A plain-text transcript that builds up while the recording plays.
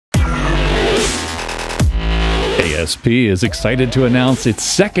ASP is excited to announce its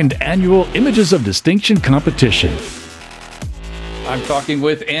second annual Images of Distinction competition. I'm talking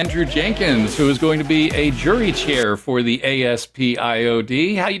with Andrew Jenkins, who is going to be a jury chair for the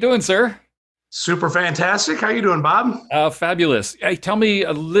ASP-IOD. How you doing, sir? Super fantastic. How you doing, Bob? Fabulous. Hey, tell me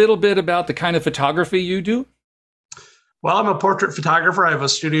a little bit about the kind of photography you do. Well, I'm a portrait photographer. I have a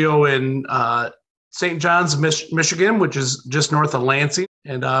studio in St. John's, Michigan, which is just north of Lansing.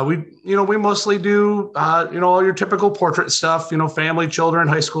 And we mostly do, all your typical portrait stuff, family, children,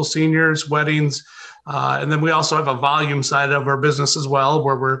 high school seniors, weddings. And then we also have a volume side of our business as well,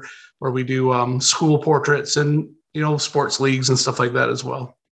 where we do school portraits and, sports leagues and stuff like that as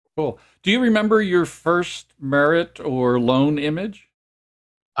well. Cool. Do you remember your first merit or loan image?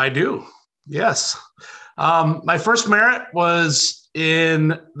 I do. Yes. My first merit was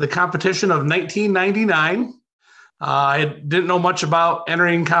in the competition of 1999. I didn't know much about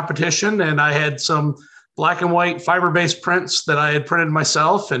entering competition, and I had some black and white fiber-based prints that I had printed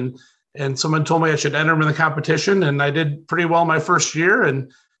myself, and someone told me I should enter them in the competition, and I did pretty well my first year,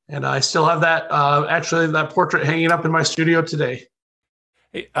 and I still have that that portrait hanging up in my studio today.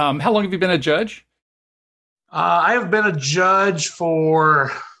 Hey, how long have you been a judge? I have been a judge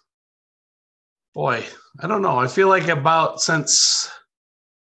for, I don't know. I feel like about since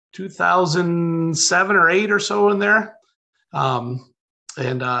 2007 or 8 or so in there. Absolutely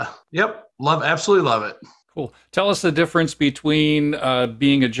love it. Cool. Tell us the difference between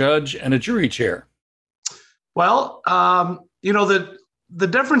being a judge and a jury chair. Well, the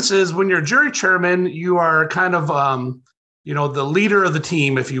difference is when you're a jury chairman, you are kind of, the leader of the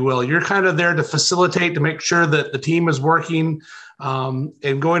team, if you will. You're kind of there to facilitate, to make sure that the team is working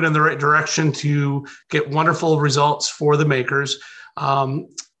and going in the right direction to get wonderful results for the makers.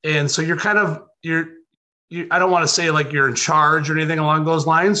 And so you're kind of, I don't want to say like you're in charge or anything along those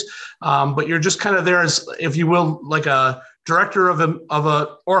lines, but you're just kind of there as, if you will, like a director of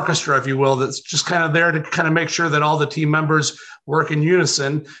a orchestra, if you will, that's just kind of there to kind of make sure that all the team members work in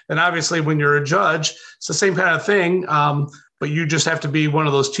unison. And obviously when you're a judge, it's the same kind of thing, but you just have to be one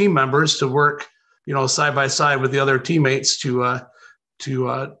of those team members to work, side by side with the other teammates to do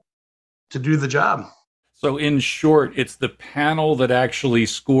the job. So in short, it's the panel that actually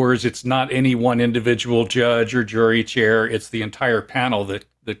scores. It's not any one individual judge or jury chair. It's the entire panel that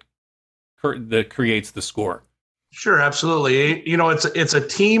creates the score. Sure, absolutely. It's a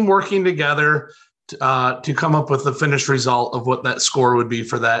team working together to come up with the finished result of what that score would be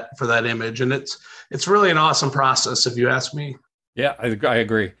for that image, and it's really an awesome process, if you ask me. Yeah, I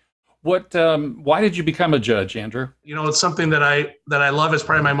agree. Why did you become a judge, Andrew? It's something that I love. It's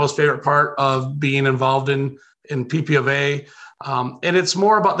probably my most favorite part of being involved in PPOA. And it's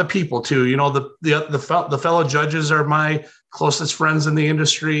more about the people too. The fellow judges are my closest friends in the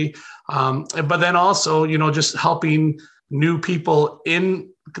industry. But then also, just helping new people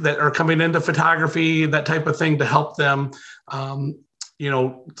that are coming into photography, that type of thing, to help them,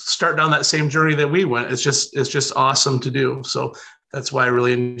 start down that same journey that we went. It's just awesome to do. So that's why I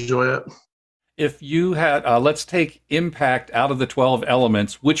really enjoy it. If you had, let's take impact out of the 12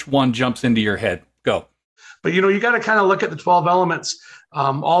 elements, which one jumps into your head? Go. But, you got to kind of look at the 12 elements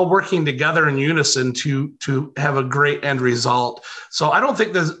all working together in unison to have a great end result. So I don't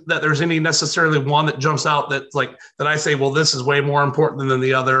think that there's any necessarily one that jumps out that I say, well, this is way more important than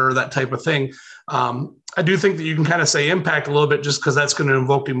the other, or that type of thing. I do think that you can kind of say impact a little bit, just because that's going to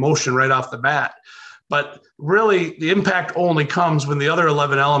invoke emotion right off the bat. But really, the impact only comes when the other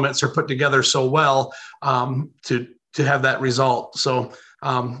 11 elements are put together so well to have that result. So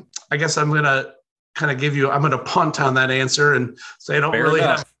I guess I'm going to kind of I'm going to punt on that answer and say I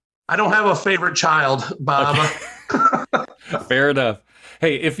don't have a favorite child, Bob. Okay. Fair enough.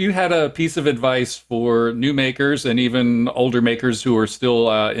 Hey, if you had a piece of advice for new makers and even older makers who are still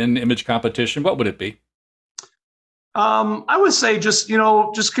in image competition, what would it be? I would say just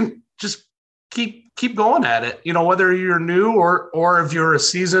keep going at it. Whether you're new or if you're a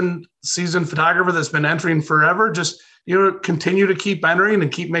seasoned photographer that's been entering forever, just continue to keep entering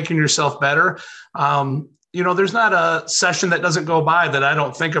and keep making yourself better. There's not a session that doesn't go by that I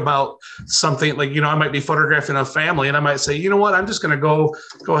don't think about something like, I might be photographing a family and I might say, I'm just going to go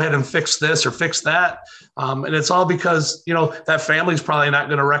ahead and fix this or fix that. And it's all because, that family's probably not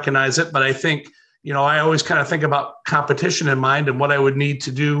going to recognize it. But I think, I always kind of think about competition in mind and what I would need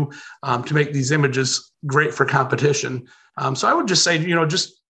to do to make these images great for competition. So I would just say,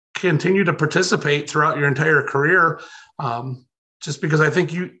 just continue to participate throughout your entire career, just because I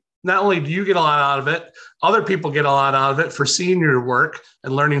think not only do you get a lot out of it, other people get a lot out of it for seeing your work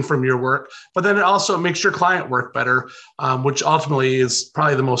and learning from your work, but then it also makes your client work better, which ultimately is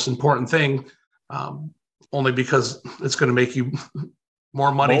probably the most important thing. only because it's going to make you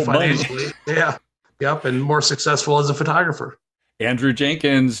more money financially. Yeah. Yep. And more successful as a photographer. Andrew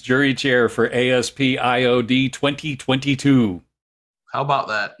Jenkins, jury chair for ASP IOD 2022. How about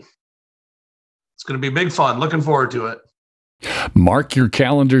that? It's going to be big fun. Looking forward to it. Mark your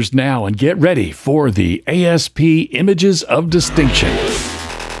calendars now and get ready for the ASP Images of Distinction.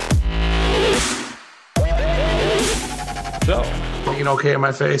 So, looking okay in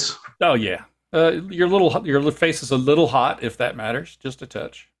my face? Oh yeah, your face is a little hot, if that matters, just a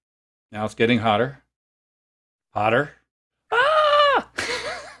touch. Now it's getting hotter, hotter. Ah,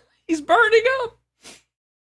 he's burning up.